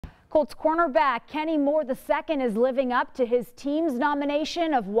Colts cornerback Kenny Moore II is living up to his team's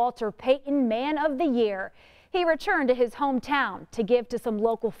nomination of Walter Payton Man of the Year. He returned to his hometown to give to some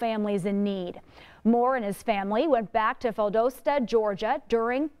local families in need. Moore and his family went back to Valdosta, Georgia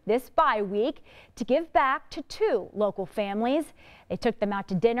during this bye week to give back to two local families. They took them out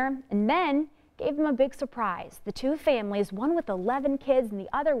to dinner and then gave them a big surprise. The two families, one with 11 kids and the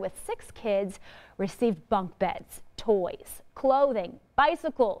other with 6 kids, received bunk beds, toys, clothing,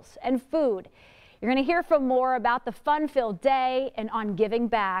 bicycles, and food. You're going to hear from Moore about the fun-filled day and on giving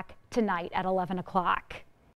back tonight at 11 o'clock.